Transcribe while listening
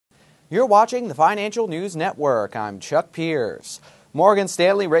You're watching the Financial News Network. I'm Chuck Pierce. Morgan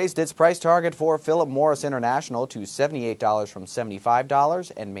Stanley raised its price target for Philip Morris International to $78 from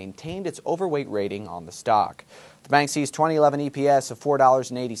 $75 and maintained its overweight rating on the stock. The bank sees 2011 EPS of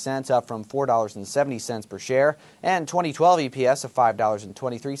 $4.80 up from $4.70 per share and 2012 EPS of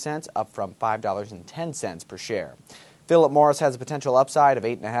 $5.23 up from $5.10 per share. Philip Morris has a potential upside of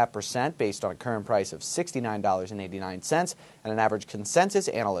 8.5% based on a current price of $69.89 and an average consensus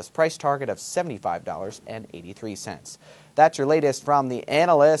analyst price target of $75.83. That's your latest from the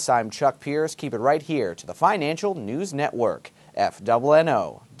Analyst. I'm Chuck Pierce. Keep it right here to the Financial News Network,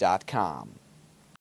 FNNO.com.